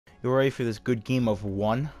You ready for this good game of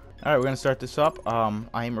one? Alright, we're gonna start this up.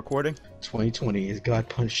 I am recording. 2020 is God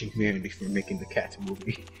punishing humanity for making the Cats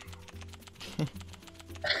movie.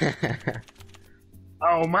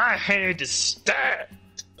 Oh, my head is stacked!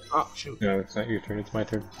 Oh, shoot. No, it's not your turn, it's my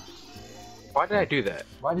turn. Why did I do that?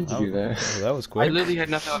 Why did you do that? Oh, that was I quick. literally had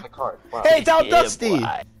nothing on the card. Wow. Hey, it's Al Dusty!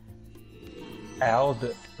 Al,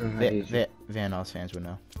 Vanoss fans would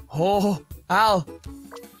know. Oh, Al!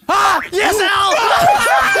 Ah! Yes, Al!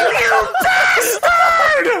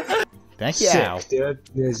 Thank you, Al. Sick, dude.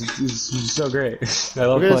 This is so great. I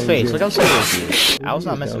love Look at his playing face. with Look how you. serious he is. Al's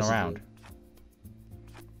not messing around.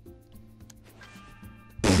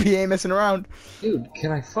 He ain't messing around. Dude,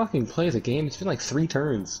 can I fucking play the game? It's been like 3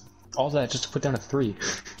 turns. All that just to put down a 3.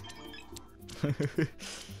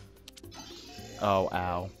 Oh,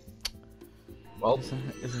 Al. Well,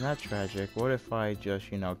 Isn't that tragic? What if I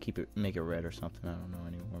just, you know, make it red or something? I don't know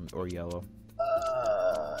anymore. Or yellow.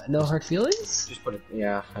 No hard feelings? just put it.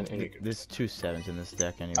 Yeah, I knew you could. There's 2 7s in this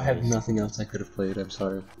deck anyway. I have nothing else I could have played, I'm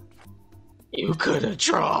sorry. You could have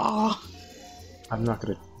draw. I'm not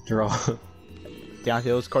gonna draw. Deontay,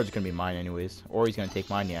 those cards are gonna be mine anyways. Or he's gonna take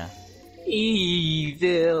mine, yeah.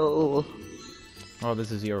 Evil. Oh,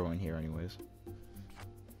 there's a 0 in here anyways.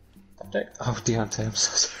 Oh, Deontay, I'm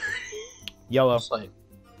so sorry. Yellow. It's like,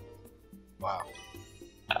 wow.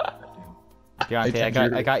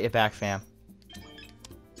 Deontay, I got your back, fam.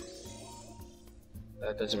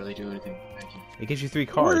 That doesn't really do anything. Thank you. It gives you 3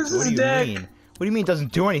 cards. is What do this you deck? mean? What do you mean it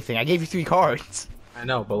doesn't do anything? I gave you 3 cards. I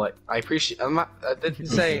know, but like, I appreciate. I'm not. I didn't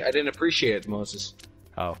say I didn't appreciate it, Moses.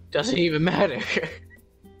 Oh. Doesn't even matter.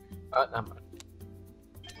 Never mind.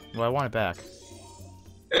 Well, I want it back.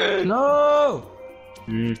 No!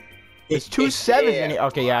 It's 2 7s in here.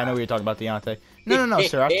 Okay, yeah, I know what you're talking about, Deontay. No,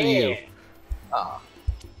 sir, after you. Ah.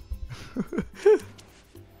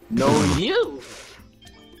 No, you.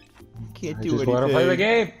 Can't I do just anything. want to play the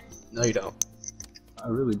game! No, you don't. I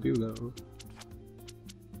really do, though.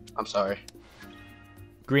 I'm sorry.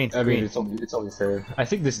 Green, I mean, green. it's only fair. I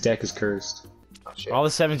think this deck is cursed. Oh shit. All the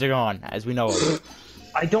 7s are gone, as we know of.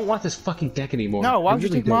 I don't want this fucking deck anymore. No, why I would you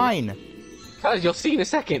really take don't. mine? Cause you'll see in a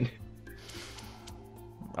second.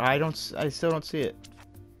 I still don't see it.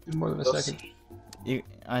 In more than a You'll second. see.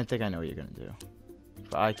 I think I know what you're gonna do.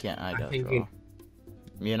 But I can't, I gotta think draw.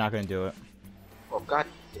 You're not gonna do it. Oh god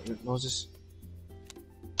damn it, Moses.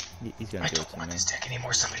 He's gonna I do it don't to want me. this deck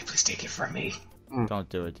anymore. Somebody please take it from me. Don't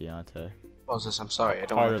do it, Deontay. Moses, I'm sorry. I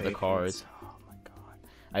don't Part have of the anything cards. Oh my god.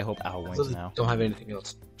 I hope Al else. wins now. Don't have anything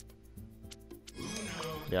else.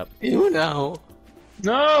 Yep. You know.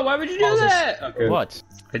 No, why would you do Moses. that? Okay. What?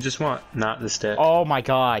 I just want not this deck. Oh my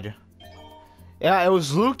god. Yeah, it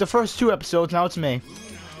was Luke the first 2 episodes, now it's me.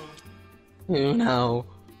 You know.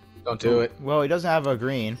 Don't do it. Well, he doesn't have a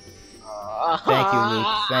green. Thank you, Luke.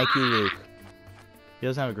 Thank you, Luke. He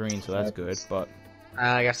doesn't have a green, so that's good, but,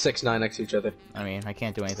 I got 6-9 next to each other. I mean, I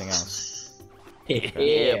can't do anything else.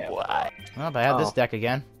 Yeah, boy. Well, if I have this Oh. deck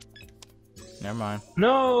again. Never mind.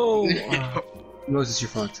 No! Moses, you're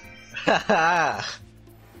fucked.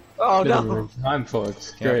 Oh no. I'm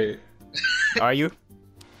fucked. Yeah. Great. Are you?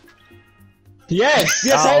 Yes!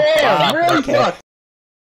 Yes, Oh, I am! wow, Really okay. fucked!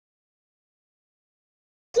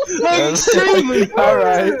 I'm extremely fucked!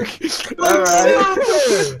 Alright.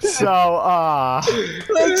 Alright. So,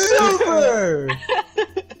 Let's super!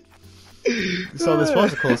 so this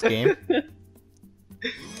was a close game.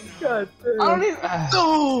 God damn. I don't even.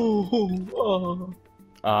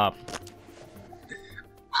 Oh.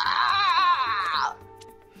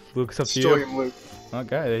 Luke, it's up to Story you. of Luke.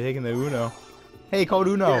 Okay, they're taking the Uno. Hey, code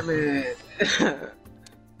Uno. Damn it.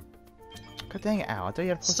 God dang it, Al. I thought you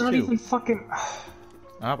had It's plus not 2. even fucking.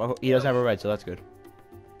 Oh, he doesn't have a red, so that's good.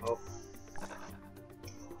 Oh.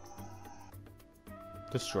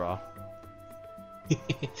 Just draw.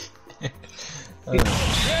 Uh,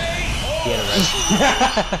 He had a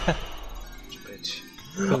red.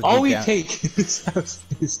 Bitch. All we down. take in this house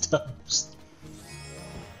is toast.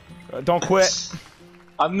 Don't quit.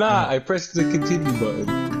 I'm not. I pressed the continue button.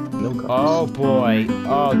 No cards. Oh boy.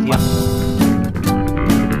 Oh dear.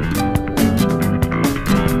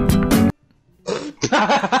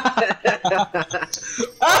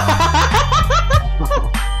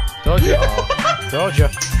 Told you. Told you.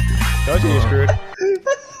 Told you you're screwed.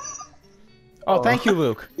 Oh, thank you,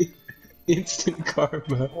 Luke. Instant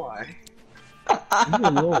karma. Why? Leave me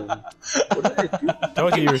alone. What did I do?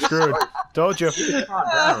 Told you you were screwed. Told you. Calm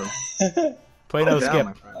down. Play no Calm down, skip.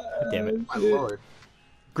 my friend. Damn it. My lord.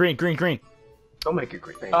 Green, green, green. Don't make it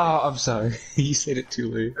green. Oh, I'm sorry. You said it too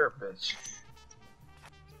late. You're a bitch.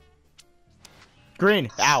 Green.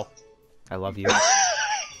 Ow. I love you.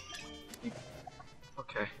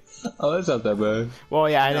 Okay. Oh, that's not that bad. Well,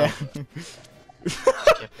 yeah, I know.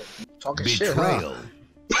 Talking shit, huh?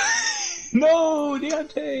 No,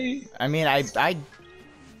 Deontay. I mean, I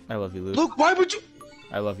love you, Luke. Luke, why would you?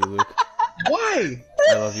 I love you, Luke. Why?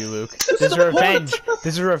 I love you, Luke. This is revenge.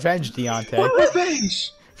 This is revenge, Deontay. What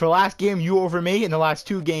revenge? For the last game, you over me. In the last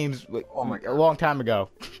 2 games, Oh my a God. long time ago.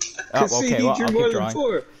 Oh, See, okay, he well, drew I'll more keep than drawing.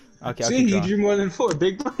 4. Okay, I'll See, keep he drawing. drew more than 4.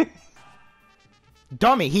 Big boy.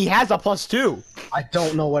 Dummy, he has a +2. I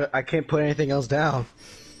don't know what. I can't put anything else down.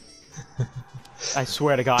 I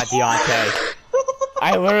swear to God, Deontay.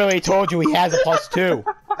 I literally told you he has a +2.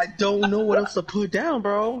 I don't know what else to put down,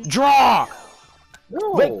 bro. Draw!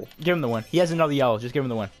 No. Wait, give him the one. He has another yellow. Just give him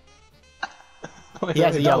the one. Wait, He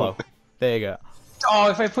has wait, a yellow. There you go. Oh,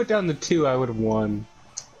 if I put down the 2, I would have won.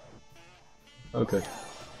 Okay.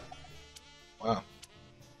 Wow.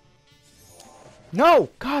 No!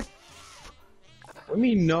 God! What do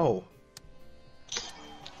you mean no?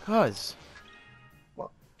 Cuz.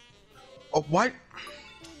 Oh, what?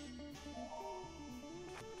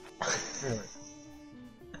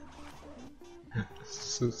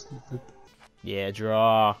 So stupid. Yeah,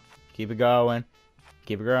 draw. Keep it going.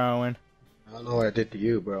 Keep it going. I don't know what I did to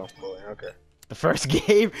you, bro. Boy, okay. The first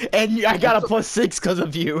game, and I got a +6 because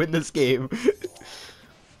of you in this game.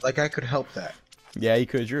 Like I could help that. Yeah, you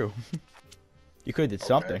could have drew. You could have did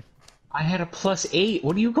something. I had a +8.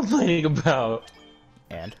 What are you complaining about?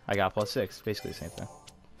 And I got a +6. Basically the same thing.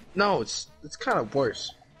 No, it's kind of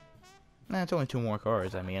worse. Nah, it's only 2 more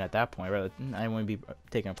cards. I mean, at that point, rather, I wouldn't be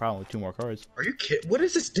taking a problem with 2 more cards. Are you kidding? What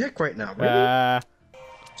is this deck right now? Really?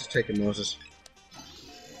 Just taking Moses.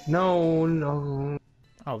 No, no.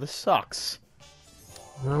 Oh, this sucks.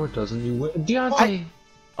 No, it doesn't. You win. Deontay!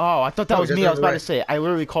 Oh, I thought that Oh, was he me. doesn't I was about have to say. I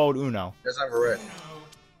literally called Uno. There's not a red.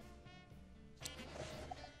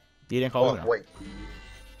 You didn't call Oh, Uno. wait.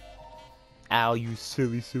 Al, you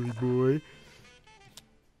silly, silly boy.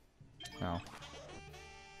 No.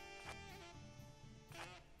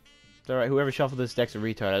 It's alright, whoever shuffled this deck's a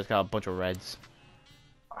retard. I just got a bunch of reds.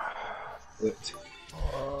 What?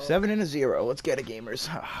 7 and a 0. Let's get it, gamers.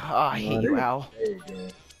 I hate you, Al. There you go.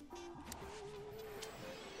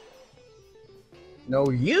 No,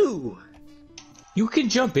 you! You can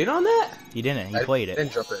jump in on that? He didn't. He played it.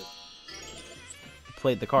 Didn't jump in. He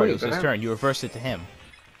played the card. Wait, It was his that- turn. You reversed it to him.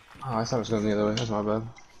 Oh, I thought it was going the other way. That's my bad.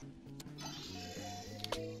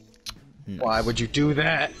 Why would you do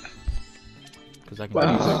that? Because I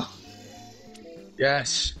can use it.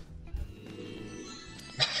 Yes.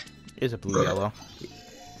 Is a blue yellow.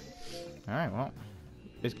 Alright, well.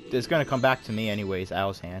 It's gonna come back to me anyways,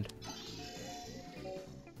 Al's hand.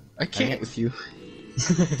 I can't with you.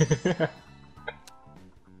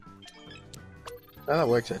 Oh, that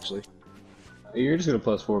works actually. You're just gonna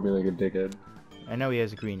 +4 me like a dickhead. I know he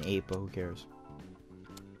has a green 8, but who cares?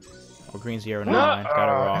 Or green 0, 9, got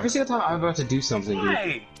it wrong. Every single time I'm about to do something,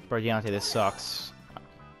 dude. Bro, Deontay, this sucks.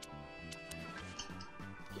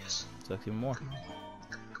 Yes. Sucks even more. Come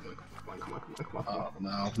on. Oh,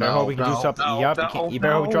 no. Better hope we can do something. Yup, you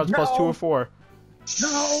better hope he draws +2 or 4.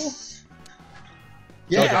 No!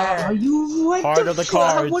 Yeah! Are you what Heart of the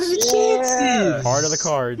fuck? cards. What are the chances? Heart of the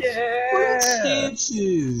cards. What are the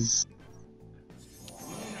chances?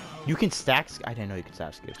 You can stack. I didn't know you could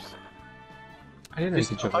stack skips. I didn't know you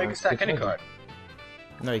could jump Oh, you on can stack any card.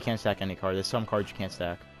 No, you can't stack any card. There's some cards you can't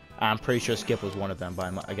stack. I'm pretty sure skip was one of them,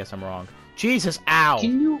 but I guess I'm wrong. Jesus, ow!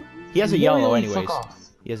 Can you? He has a yellow really anyways. fuck off?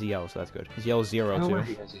 He has a yellow, so that's good. His yellow's 0 No way too.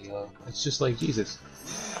 he has a yellow. It's just like Jesus.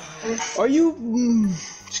 Are you?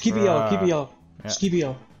 Just keep it yellow. Keep it yellow. Yeah. Just keep it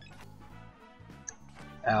yellow.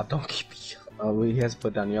 Al, don't keep it yellow. Oh, well, he has to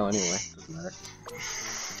put down yellow anyway. Doesn't matter.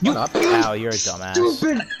 You Not Ow, you're a dumbass.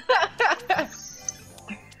 stupid.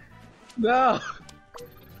 No!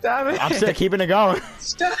 Damn it! I'm still keeping it going.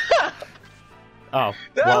 Stop! Oh.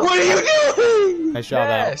 No, Well, what are you doing? nice job,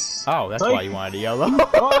 Yes. Al. Oh, that's Like- why you wanted a yellow.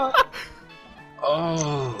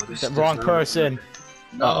 Oh, this is Wrong person.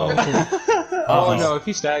 No. Oh no! If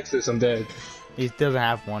he stacks this, I'm dead. He doesn't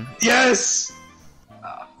have one. Yes.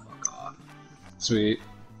 Ah, fuck off. Sweet.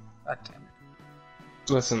 God damn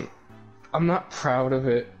it. Listen, I'm not proud of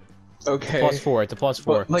it. Okay. +4. It's a +4.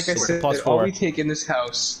 But like I It's a said, +4. all we take in this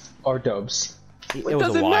house are dubs. It It was a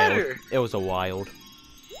doesn't wild. matter. It was a wild.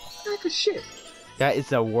 Like a shit. That is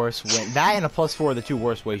the worst win. That and a +4 are the 2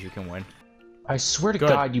 worst ways you can win. I swear to Good.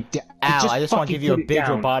 God, you. Al, I just want to fucking give you a put it big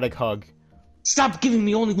down. robotic hug. Stop giving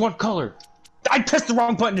me only one color. I pressed the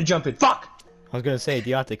wrong button to jump in. Fuck. I was gonna say,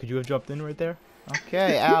 Deontay, could you have jumped in right there?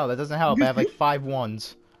 Okay, Al, that doesn't help. I have like 5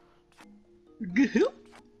 1s.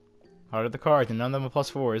 Heart of the cards, and none of them are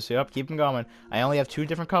 +4s. Yep, keep them coming. I only have 2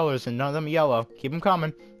 different colors, and none of them are yellow. Keep them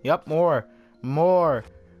coming. Yep, more. More.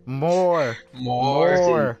 More.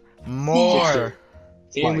 More. More.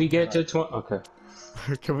 Can we get to 20? Okay.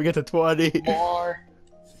 Can we get to 20? More.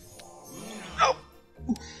 Oh.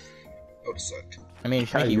 Oh, sucked. I mean,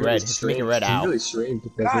 it's making red. It's making red out. Really strange.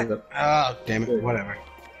 Ah, damn it. Whatever.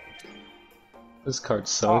 This card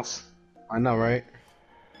sucks. I know, right?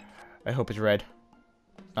 I hope it's red.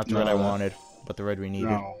 Not the red I wanted, but the red we needed.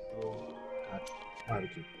 No. Why would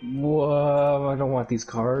you? Whoa, I don't want these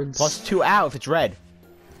cards. +2 out if it's red.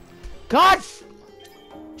 God!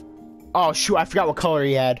 Oh, shoot, I forgot what color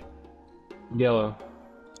he had. Yellow.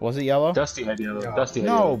 Was it yellow? Dusty had yellow. No. Dusty had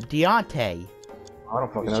No, yellow. Deontay. I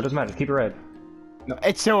don't fucking know. It doesn't matter. Keep it red.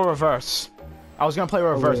 It's still a reverse. I was gonna play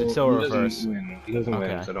reverse, it's still a reverse. He doesn't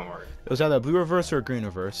win, Okay. so don't worry. It was either a blue reverse or a green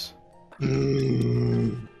reverse.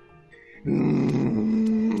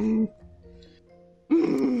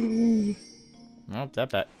 Well, that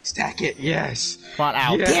bet. Stack it, yes! Come on,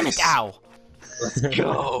 Al. Yes. Damn it, Al! Let's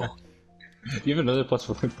go! You have another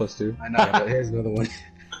 +1, +2. I know, but here's another one.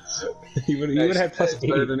 You would have had +8.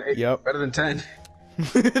 Better than 8. Yep. Better than 10.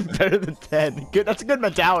 Better than 10. Good. That's a good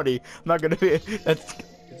mentality. I'm not gonna be. That's.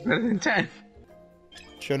 It's better than 10.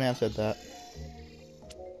 Shouldn't have said that.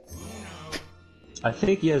 I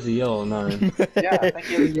think he has a yellow 9. Yeah, I think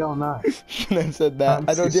he has a yellow 9. Shouldn't have said that.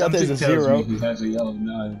 I know Deontay's Something a tells 0. me he has a yellow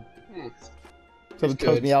 9. Something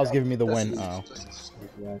tells me Al's giving me the win. Oh.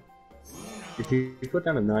 If you put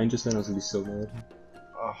down a 9 just then, I was gonna be so mad.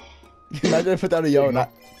 Imagine if I put down a yellow. Not.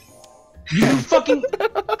 You fucking.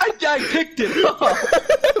 I picked it up!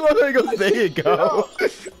 There goes, there you go.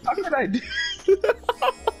 How could I do?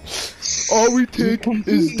 All we take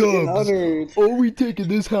is dubs. All we take in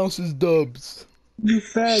this house is dubs. You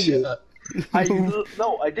faggot.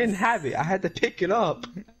 No, I didn't have it. I had to pick it up.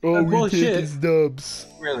 All we bullshit. take is dubs.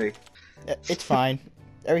 Really? It's fine.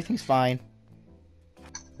 Everything's fine.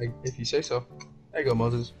 If you say so. There you go,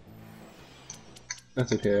 Moses.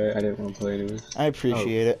 That's okay, I didn't want to play anyways. I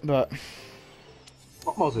appreciate it, but.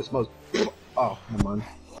 Oh, Moses. Oh, never mind.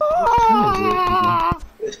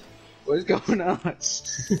 What is going on?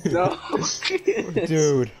 No.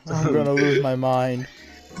 Dude, I'm gonna lose my mind.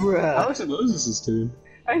 Bruh. How is it Moses' turn?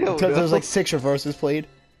 I don't Because know. there's like 6 reverses played.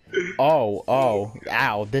 Oh,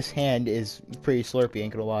 ow, this hand is pretty slurpy,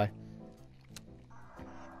 ain't gonna lie.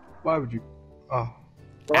 Why would you? Oh.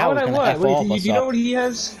 Why would I gonna what? F Wait, off do us you know up. what he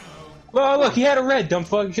has? Well, look, he had a red, dumb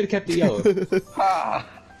fuck. You should have kept the yellow. Ah.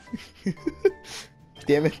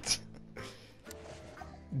 Damn it.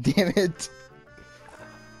 Damn it.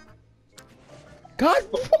 God,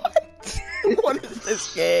 what? What is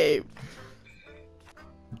this game?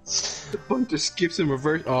 The bunch of skips in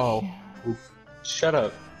reverse. Oh. Oof. Shut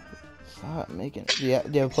up. Stop making. Yeah,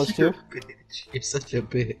 do you have a +2? Bitch. You're such a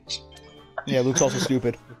bitch. Yeah, Luke's also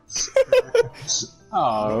stupid.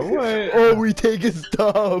 Oh, what? All we take is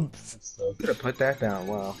dubs. Could have put that down.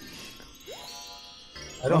 Wow.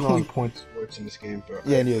 I don't know how points works in this game, bro.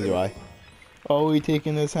 Yeah, neither do I. All we take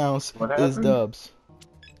in this house What is happened? dubs.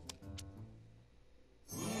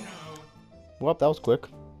 Well, that was quick.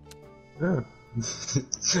 Yeah.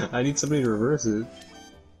 I need somebody to reverse it.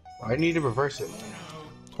 I need to reverse it.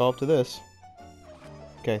 Let's go up to this.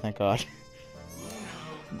 Okay, thank God.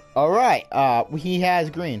 Alright, he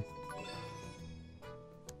has green.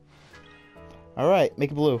 Alright,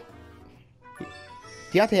 make it blue.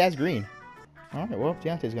 Deontay has green. Alright, well,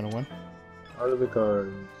 Deontay's gonna win. Part of the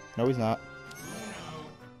cards. No, he's not.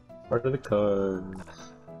 Part of the cards.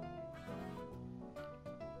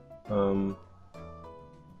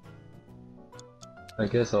 I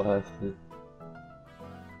guess I'll have to.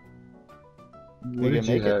 What can did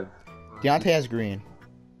you make it. have? Deontay has green.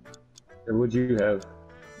 Or what'd you have?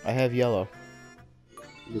 I have yellow.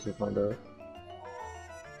 I guess we'll find out.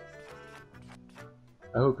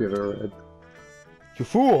 I hope you have a red. You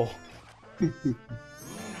fool!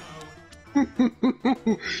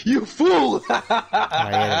 You fool! I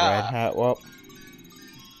had a red. Well,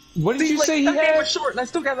 What did you say he that game had? was short, and I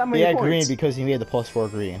still got that he many had points. green because he made the +4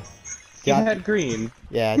 green. He had green.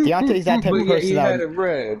 Yeah, Deontay's that type But of yeah, person he that had a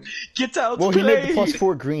red. Get out. well, he made the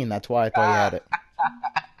 +4 green, that's why I thought he had it.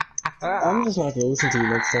 I'm just not gonna listen to you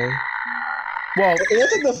next time. Well,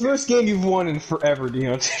 That's like the first game you've won in forever,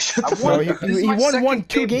 Deontay. Shut the no, fuck up. This is he my won second one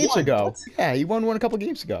 2 game games won. ago. What? Yeah, he won one a couple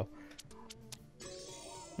games ago.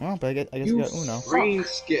 Well, but I guess You we got Uno. Green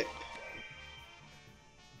skip.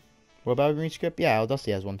 What about green skip? Yeah, Al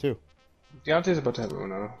Dusty has one too. Deontay's about to have one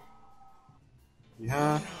now.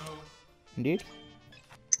 Yeah. Indeed.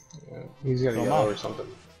 Yeah, he's got a Come yellow on. or something.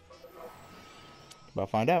 About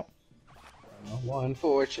to find out. How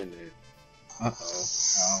unfortunate.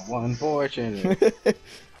 Uh-oh. How unfortunate.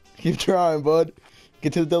 Keep trying, bud.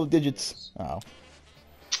 Get to the double digits. Oh.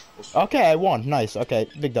 Okay, I won. Nice. Okay,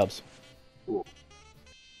 big dubs. Cool.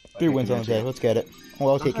 3 wins on the day. Let's get it. Well,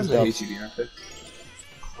 I'll take his Sometimes I dubs. hate you, Deontay.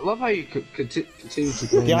 I love how you continue to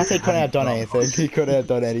blame Deontay couldn't have done anything. He couldn't have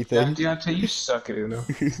done anything. Deontay, you suck at Uno.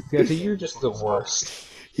 Deontay, you're just the worst.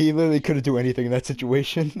 He literally couldn't do anything in that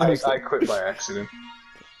situation. I quit by accident.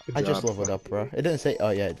 I just leveled up, bro. It didn't say. Oh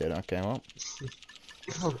yeah, it did. Okay, well,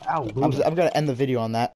 Ow, I'm gonna end the video on that.